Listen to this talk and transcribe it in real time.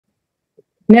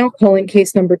Now calling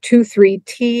case number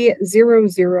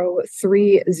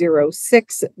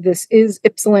 23T00306. This is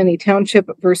Ypsilanti Township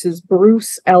versus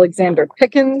Bruce Alexander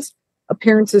Pickens.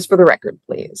 Appearances for the record,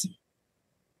 please.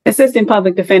 Assistant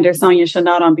Public Defender Sonia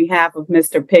Chanot on behalf of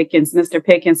Mr. Pickens. Mr.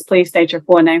 Pickens, please state your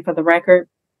full name for the record.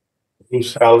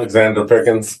 Bruce Alexander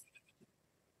Pickens.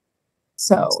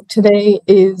 So today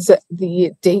is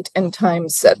the date and time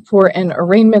set for an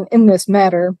arraignment in this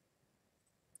matter.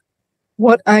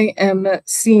 What I am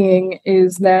seeing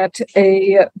is that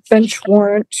a bench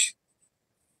warrant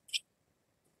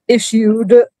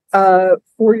issued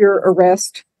for your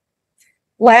arrest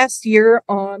last year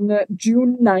on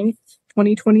June 9th,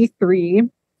 2023,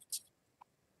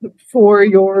 for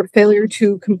your failure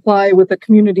to comply with a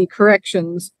community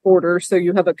corrections order. So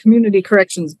you have a community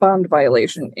corrections bond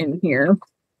violation in here.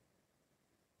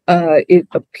 It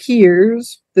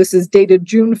appears, this is dated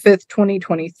June 5th,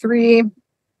 2023.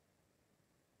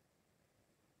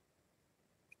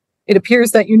 It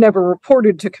appears that you never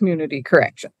reported to community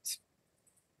corrections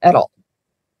at all.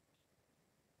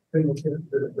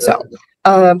 So,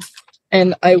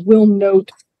 and I will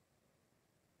note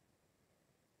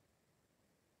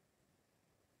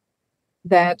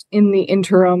that in the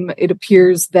interim, it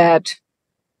appears that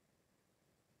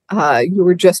you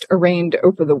were just arraigned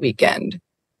over the weekend.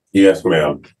 Yes,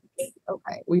 ma'am.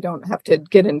 Okay, we don't have to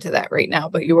get into that right now,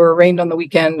 but you were arraigned on the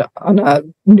weekend on a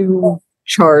new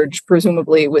charge,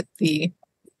 presumably with the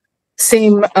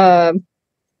same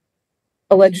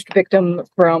alleged victim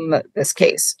from this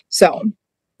case. So,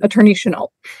 Attorney Chanot.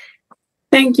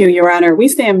 Thank you, Your Honor. We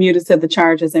stand muted to the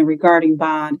charges and regarding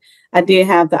bond. I did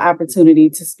have the opportunity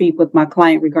to speak with my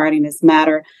client regarding this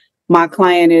matter. My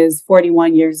client is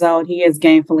 41 years old. He is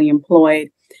gainfully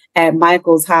employed at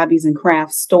Michael's Hobbies and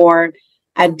Crafts store.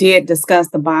 I did discuss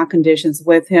the bond conditions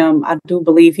with him. I do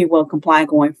believe he will comply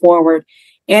going forward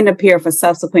and appear for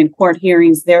subsequent court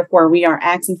hearings. Therefore, we are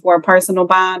asking for a personal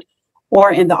bond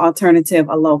or, in the alternative,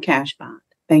 a low cash bond.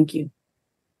 Thank you.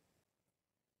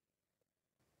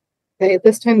 Okay, at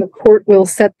this time, the court will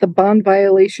set the bond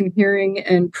violation hearing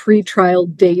and pre-trial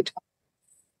date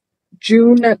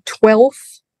June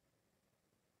 12th,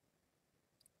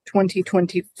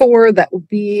 2024. That will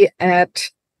be at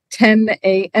 10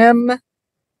 a.m.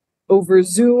 over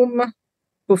Zoom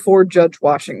before Judge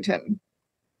Washington.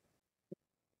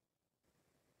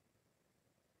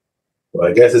 Well,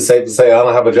 I guess it's safe to say I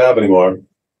don't have a job anymore.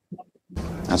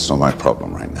 That's not my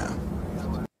problem right now.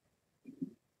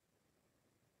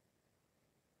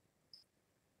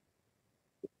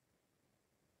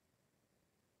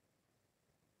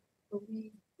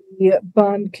 The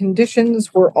bond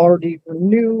conditions were already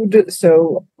renewed,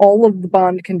 so all of the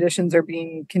bond conditions are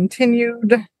being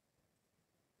continued.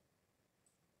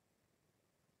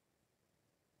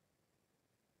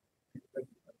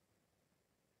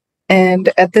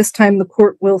 And at this time, the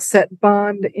court will set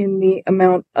bond in the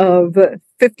amount of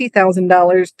 $50,000.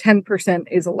 10%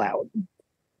 is allowed.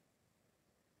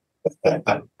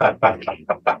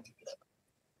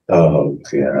 Oh,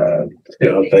 God. You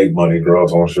don't think money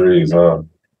grows on trees, huh?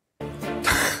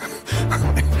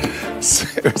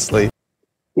 Seriously.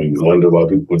 We wonder why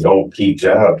people don't keep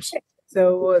jobs.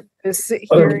 So this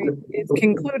hearing is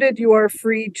concluded. You are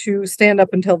free to stand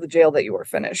up and tell the jail that you are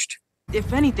finished.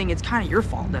 If anything, it's kind of your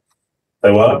fault.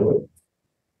 Say what?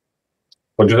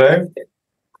 What'd you say?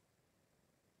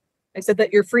 I said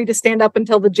that you're free to stand up and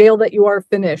tell the jail that you are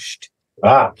finished.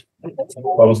 I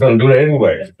was going to do that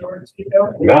anyway.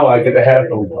 Now I get to have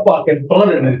some fucking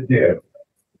fun in this deal.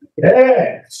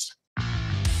 Yes.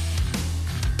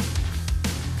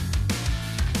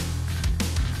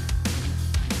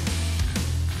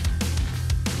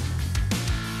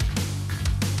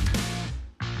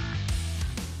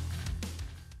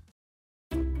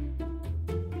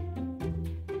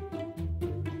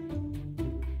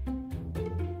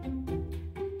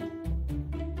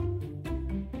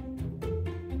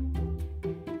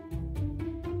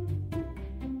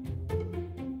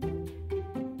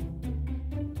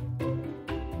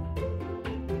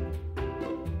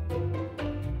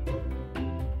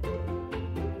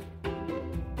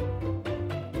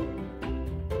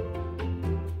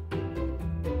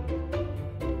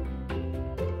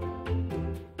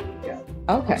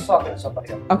 Okay.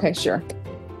 Okay, sure.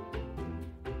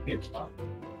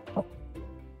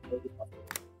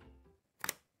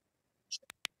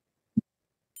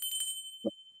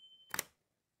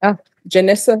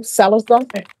 Janessa Salazar.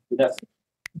 Yes.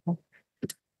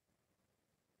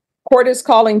 Court is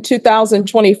calling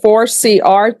 2024 CR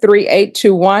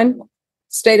 3821,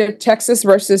 State of Texas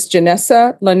versus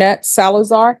Janessa Lynette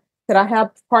Salazar. Could I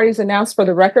have parties announced for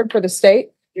the record for the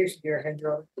state?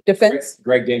 Defense.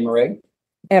 Greg Desmarais.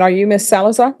 And are you Ms.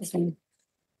 Salazar? Yes, ma'am.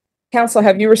 Counsel,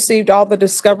 have you received all the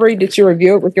discovery? Did you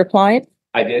review it with your client?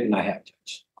 I did, and I have,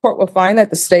 Judge. Court will find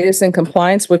that the state is in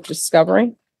compliance with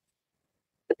discovery.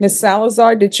 Ms.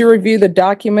 Salazar, did you review the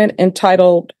document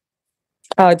entitled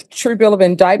True Bill of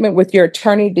Indictment with your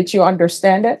attorney? Did you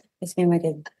understand it? Yes, ma'am, I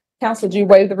did. Counsel, do you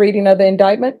waive the reading of the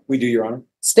indictment? We do, Your Honor.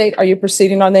 State, are you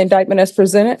proceeding on the indictment as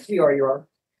presented? We are, Your Honor.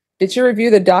 Did you review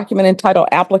the document entitled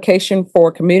Application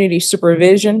for Community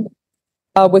Supervision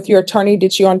with your attorney?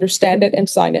 Did you understand it and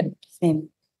sign it? Yes, ma'am.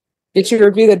 Did you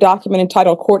review the document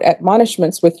entitled Court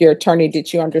Admonishments with your attorney?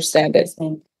 Did you understand it? Yes,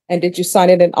 ma'am. And did you sign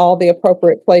it in all the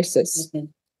appropriate places? Yes,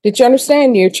 ma'am. Did you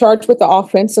understand you're charged with the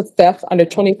offense of theft under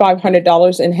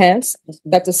 $2,500 enhanced? Yes,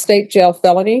 ma'am. That's a state jail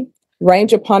felony.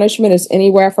 Range of punishment is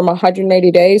anywhere from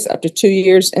 180 days up to 2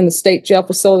 years in the state jail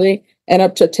facility and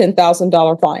up to a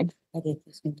 $10,000 fine. I did.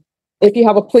 Yes, ma'am. If you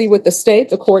have a plea with the state,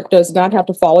 the court does not have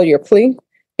to follow your plea.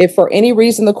 If for any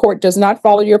reason the court does not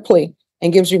follow your plea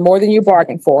and gives you more than you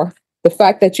bargained for, the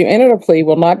fact that you entered a plea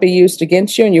will not be used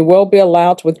against you and you will be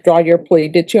allowed to withdraw your plea.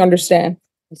 Did you understand?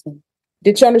 Yes, ma'am.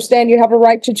 Did you understand you have a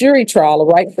right to jury trial, a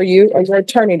right for you or your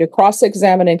attorney to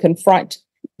cross-examine and confront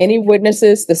any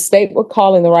witnesses the state would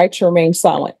call in the right to remain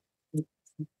silent?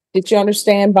 Did you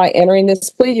understand by entering this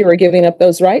plea, you were giving up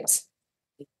those rights?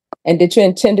 And did you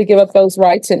intend to give up those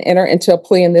rights and enter into a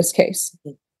plea in this case?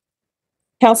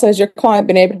 Counsel, has your client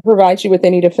been able to provide you with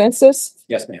any defenses?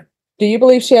 Yes, ma'am. Do you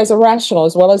believe she has a rational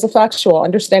as well as a factual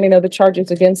understanding of the charges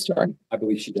against her? I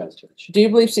believe she does, Judge. Do you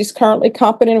believe she's currently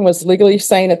competent and was legally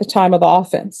sane at the time of the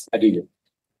offense? I do, Your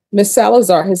Ms.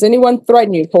 Salazar, has anyone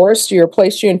threatened you, coerced you, or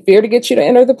placed you in fear to get you to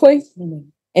enter the plea? No,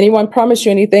 ma'am. Anyone promised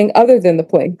you anything other than the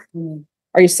plea? No, ma'am.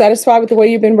 Are you satisfied with the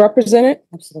way you've been represented?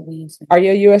 Absolutely. Yes, ma'am. Are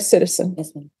you a U.S. citizen?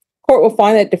 Yes, ma'am. Court will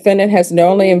find that defendant has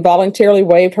knowingly and voluntarily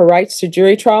waived her rights to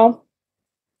jury trial.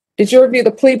 Did you review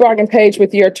the plea bargain page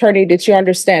with your attorney? Did you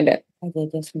understand it? I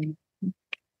did. Yes, ma'am.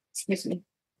 Excuse me.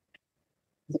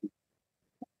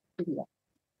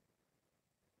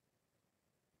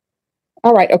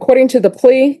 All right. According to the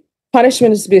plea,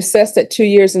 punishment is to be assessed at 2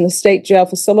 years in the state jail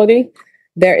facility.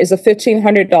 There is a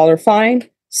 $1,500 fine.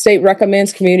 State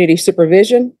recommends community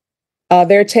supervision.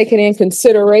 They're taking in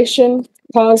consideration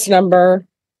cause number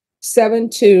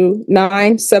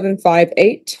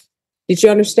 729,758. Did you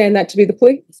understand that to be the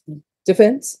plea? Yes, ma'am.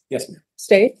 Defense? Yes, ma'am.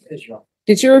 State? Yes, Your Honor.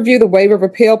 Did you review the waiver of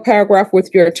appeal paragraph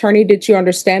with your attorney? Did you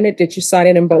understand it? Did you sign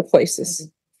it in both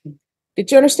places?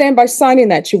 Did you understand by signing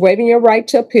that you're waiving your right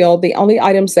to appeal? The only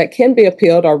items that can be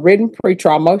appealed are written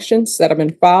pretrial motions that have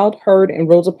been filed, heard, and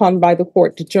ruled upon by the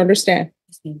court. Did you understand?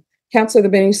 Yes, ma'am. Counsel, have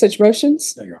there been any such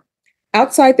motions? No, Your Honor.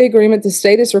 Outside the agreement, the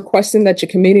state is requesting that your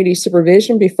community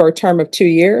supervision be for a term of 2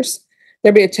 years.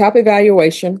 There be a top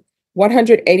evaluation,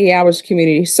 180 hours of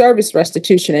community service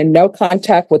restitution, and no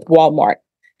contact with Wal Mart.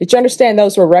 Did you understand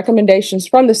those were recommendations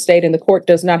from the state and the court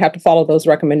does not have to follow those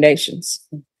recommendations?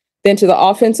 Then to the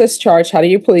offense as charged, how do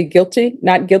you plead? Guilty,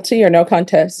 not guilty, or no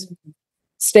contest?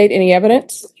 State any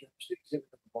evidence?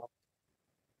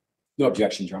 No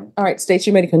objections, Your Honor. All right, state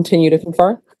you may continue to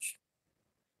confer.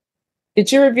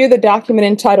 Did you review the document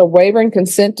entitled Waiver and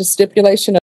Consent to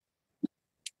Stipulation of?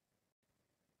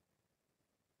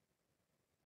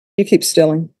 You keep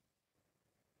stilling.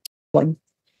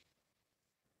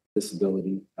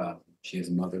 Disability. She is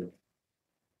a mother.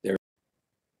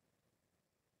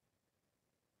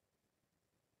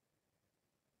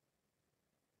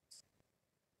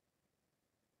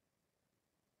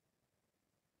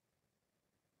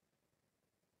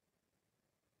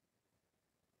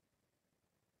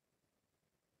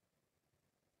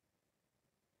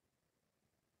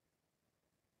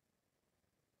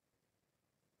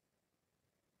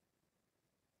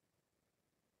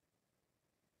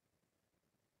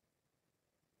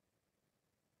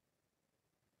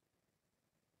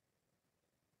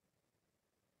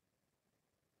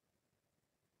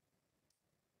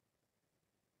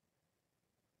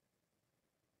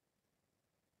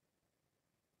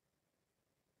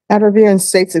 After reviewing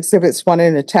state's exhibits 1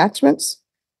 and attachments,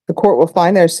 the court will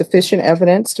find there is sufficient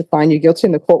evidence to find you guilty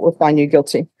and the court will find you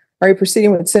guilty. Are you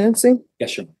proceeding with sentencing?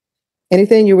 Yes, Your Honor.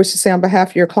 Anything you wish to say on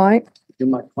behalf of your client? You're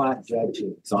my client, Judge.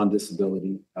 Is on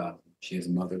disability. She is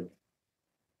a mother.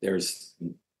 There's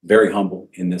very humble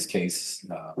in this case.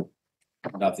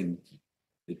 Nothing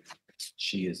that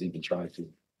she has even tried to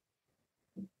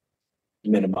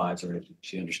minimize or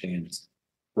she understands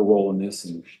her role in this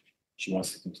and she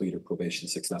wants to complete her probation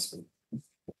successfully. All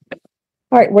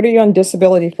right, what are you on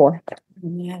disability for? I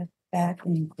had back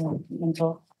and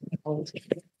mental.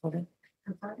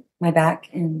 My back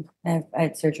and I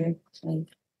had surgery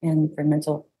and for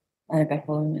mental. I had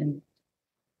bipolar and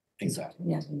Exactly.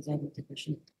 Yeah, anxiety,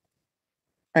 depression.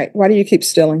 All right. Why do you keep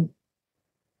stealing?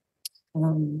 There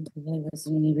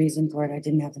wasn't any reason for it. I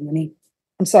didn't have the money.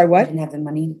 I'm sorry, I what? didn't have the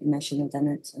money and I shouldn't have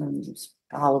done it. It was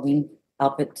a Halloween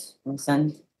outfit for my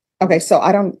son. Okay, so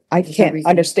I There's no can't reason.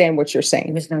 understand what you're There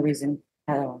saying. was no reason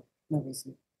at all. No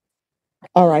reason.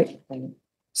 All right.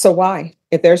 So why?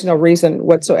 If there's no reason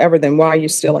whatsoever, then why are you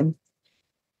stealing?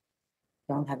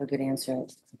 Don't have a good answer.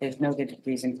 There's no good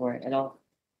reason for it at all.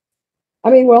 I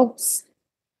mean, well,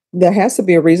 there has to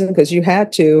be a reason because you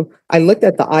had to. I looked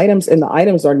at the items and the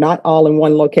items are not all in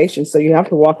one location. So you have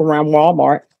to walk around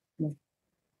Walmart. Mm.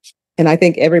 And I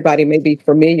think everybody may be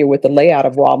familiar with the layout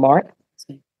of Walmart.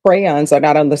 Crayons are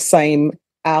not on the same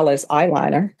aisle as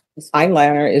eyeliner.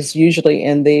 Eyeliner is usually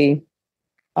in the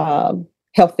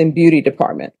health and beauty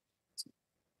department.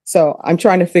 So I'm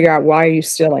trying to figure out, why are you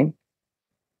stealing?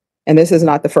 And this is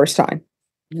not the first time.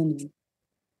 Mm.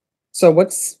 So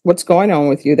what's going on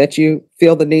with you that you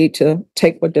feel the need to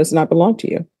take what does not belong to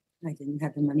you? I didn't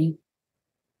have the money.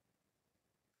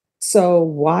 So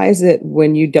why is it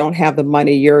when you don't have the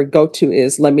money, your go-to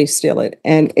is, let me steal it?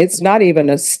 And it's not even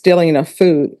a stealing of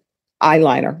food.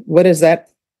 Eyeliner. What does that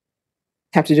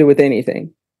have to do with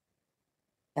anything?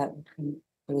 That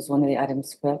it was one of the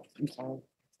items, correct? I'm sorry.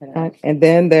 And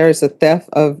then there's a theft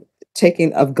of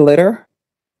taking of glitter.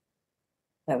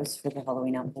 That was for the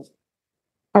Halloween outfit.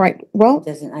 All right. Well, It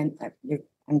doesn't,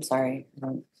 I'm sorry.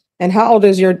 and how old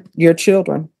is your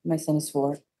children? My son is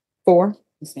 4. 4?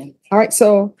 Yes, ma'am. All right.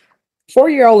 So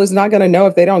 4-year-old is not going to know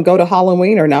if they don't go to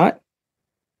Halloween or not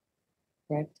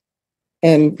Correct.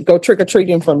 and go trick or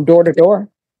treating from door to door.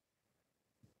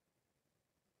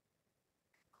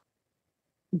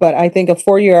 But I think a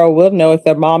 4-year-old will know if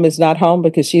their mom is not home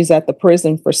because she's at the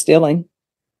prison for stealing.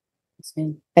 Yes,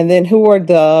 ma'am. And then who are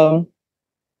the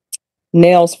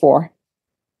nails for?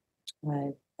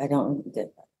 I don't,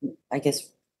 I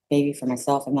guess maybe for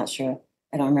myself, I'm not sure.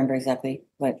 I don't remember exactly,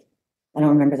 but I don't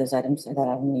remember those items that I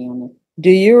have any on it. Do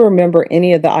you remember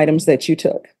any of the items that you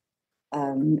took?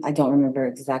 I don't remember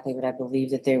exactly, but I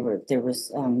believe that there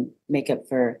was makeup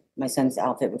for my son's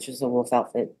outfit, which was a wolf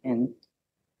outfit. And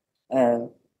to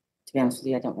be honest with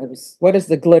you, I don't, it was. What does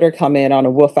the glitter come in on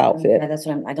a wolf outfit? That's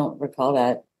what I don't recall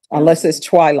that. Unless it's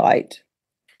Twilight.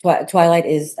 Twilight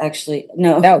is actually,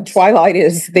 no. No, Twilight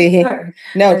is the, Sorry.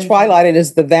 no, Twilight it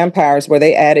is the vampires where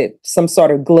they added some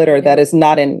sort of glitter that is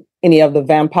not in any of the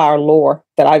vampire lore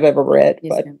that I've ever read.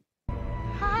 Yes, But ma'am.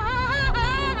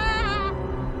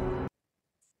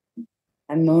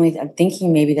 I'm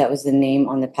thinking maybe that was the name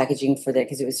on the packaging for that,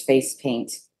 because it was face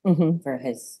paint Mhm. for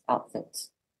his outfit.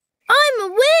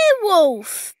 I'm a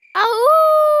werewolf.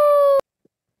 Oh.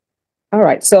 All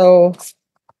right. So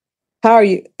how are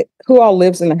you? Who all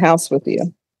lives in the house with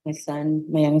you? My son,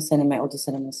 my youngest son, and my oldest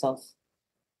son, and myself.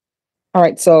 All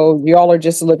right. So you all are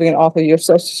just living off of your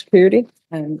Social Security?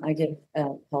 I did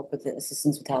help with the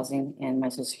assistance with housing and my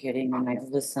Social Security, and my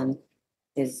oldest son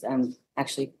is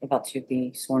actually about to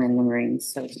be sworn in the Marines,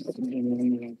 so he's going to be in the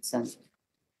Marines. Son.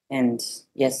 And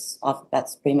yes,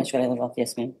 that's pretty much what I live off.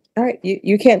 Yes, ma'am. All right.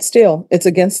 You can't steal. It's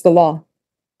against the law.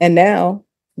 And now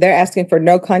they're asking for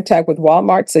no contact with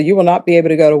Walmart. So you will not be able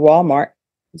to go to Walmart.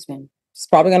 Yes, ma'am. It's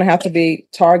probably going to have to be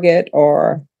Target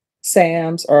or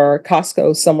Sam's or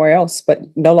Costco somewhere else, but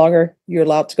no longer you're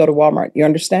allowed to go to Walmart. You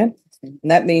understand? Yes, ma'am.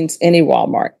 And that means any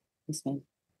Walmart. Yes, ma'am.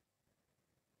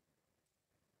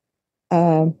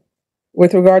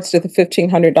 With regards to the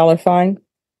 $1,500 fine,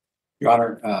 Your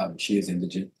Honor, she is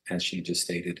indigent, as she just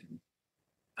stated.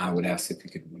 I would ask if you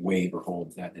could waive or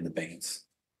hold that in abeyance.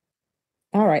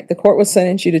 all right, the court will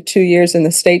sentence you to 2 years in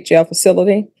the state jail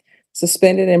facility,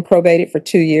 suspended and probated for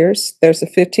 2 years. There's a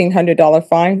 $1,500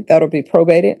 fine that'll be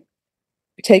probated.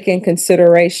 Take in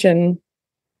consideration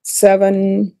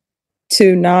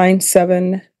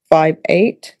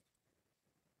 729758.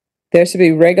 There should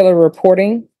be regular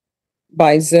reporting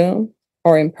by Zoom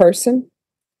or in person.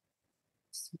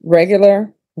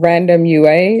 Regular random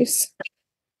UAs.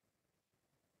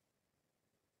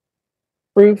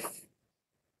 Proof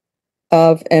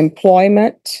of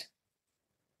employment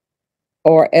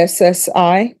or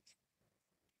SSI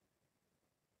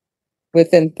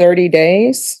within 30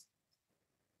 days.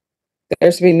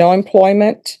 There should be no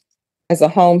employment as a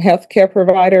home health care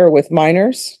provider with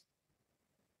minors.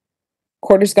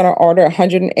 Court is going to order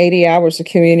 180 hours of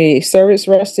community service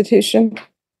restitution.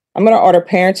 I'm going to order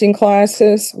parenting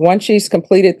classes. Once she's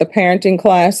completed the parenting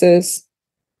classes,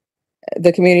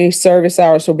 the community service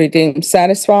hours will be deemed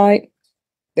satisfied.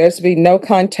 There's to be no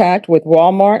contact with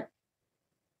Walmart.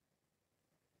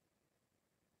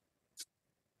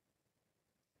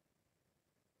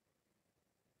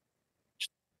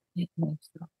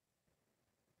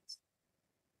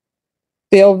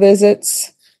 Field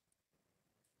visits,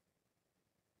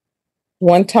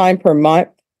 one time per month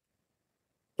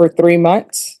for 3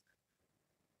 months.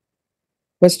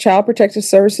 Was Child Protective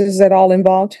Services at all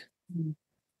involved?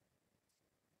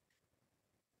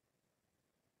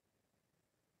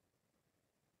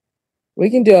 We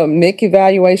can do a MIC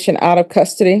evaluation out of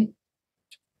custody.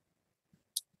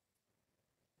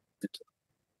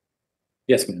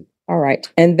 Yes, ma'am. All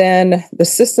right. And then the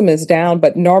system is down,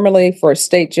 but normally for a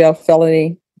state jail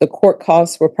felony, the court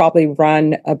costs will probably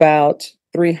run about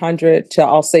 300 to,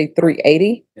 I'll say,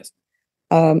 380. Yes.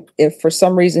 If for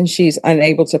some reason she's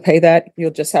unable to pay that,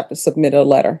 you'll just have to submit a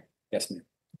letter. Yes, ma'am.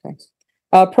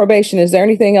 Okay. Probation, is there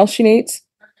anything else she needs?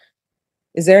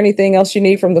 Is there anything else you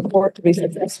need from the court to be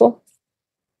successful?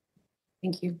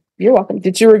 Thank you. You're welcome.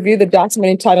 Did you review the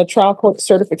document entitled Trial Court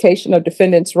Certification of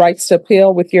Defendant's Rights to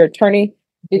Appeal with your attorney?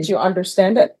 Did you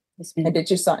understand it? Yes, ma'am. And did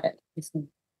you sign it? Yes, ma'am.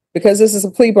 Because this is a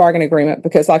plea bargain agreement,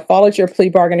 because I followed your plea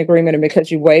bargain agreement, and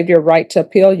because you waived your right to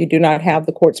appeal, you do not have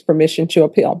the court's permission to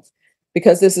appeal.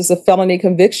 Because this is a felony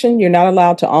conviction, you're not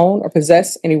allowed to own or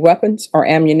possess any weapons or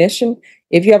ammunition.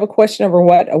 If you have a question over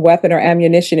what a weapon or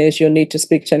ammunition is, you'll need to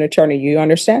speak to an attorney. You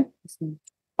understand? Yes, ma'am.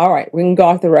 All right, we can go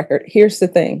off the record. Here's the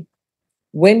thing.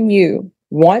 When you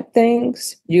want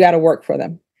things, you got to work for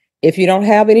them. If you don't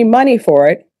have any money for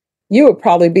it, you would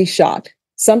probably be shocked.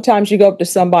 Sometimes you go up to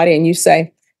somebody and you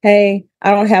say, hey,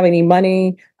 I don't have any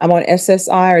money. I'm on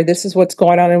SSI, or this is what's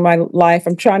going on in my life.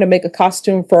 I'm trying to make a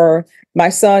costume for my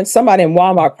son. Somebody in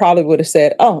Walmart probably would have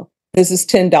said, oh, this is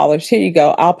 $10. Here you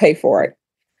go. I'll pay for it.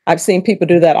 I've seen people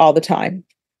do that all the time.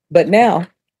 But now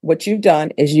what you've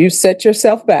done is you set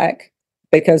yourself back,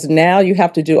 because now you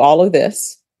have to do all of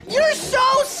this. You're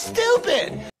so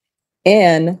stupid.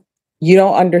 And you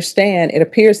don't understand. It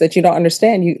appears that you don't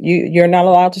understand. You're not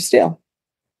allowed to steal.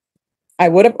 I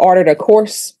would have ordered a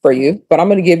course for you, but I'm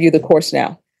going to give you the course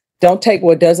now. Don't take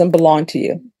what doesn't belong to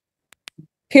you.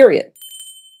 Period.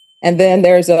 And then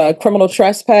there's a criminal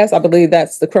trespass. I believe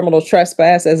that's the criminal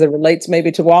trespass as it relates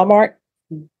maybe to Walmart.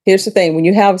 Here's the thing. When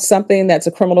you have something that's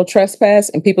a criminal trespass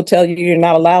and people tell you you're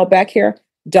not allowed back here,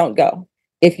 don't go.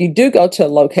 If you do go to a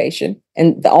location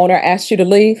and the owner asks you to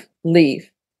leave,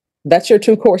 leave. That's your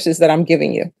 2 courses that I'm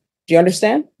giving you. Do you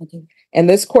understand? I do. In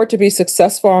this court, to be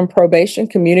successful on probation,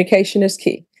 communication is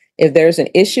key. If there's an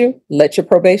issue, let your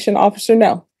probation officer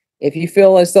know. If you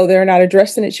feel as though they're not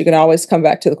addressing it, you can always come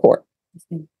back to the court. Yes,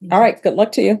 ma'am. All right. Good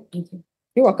luck to you. Thank you.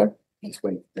 You're welcome.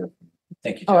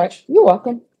 Thank you. All right. You're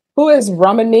welcome. Who is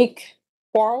Ramanique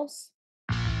Quarles?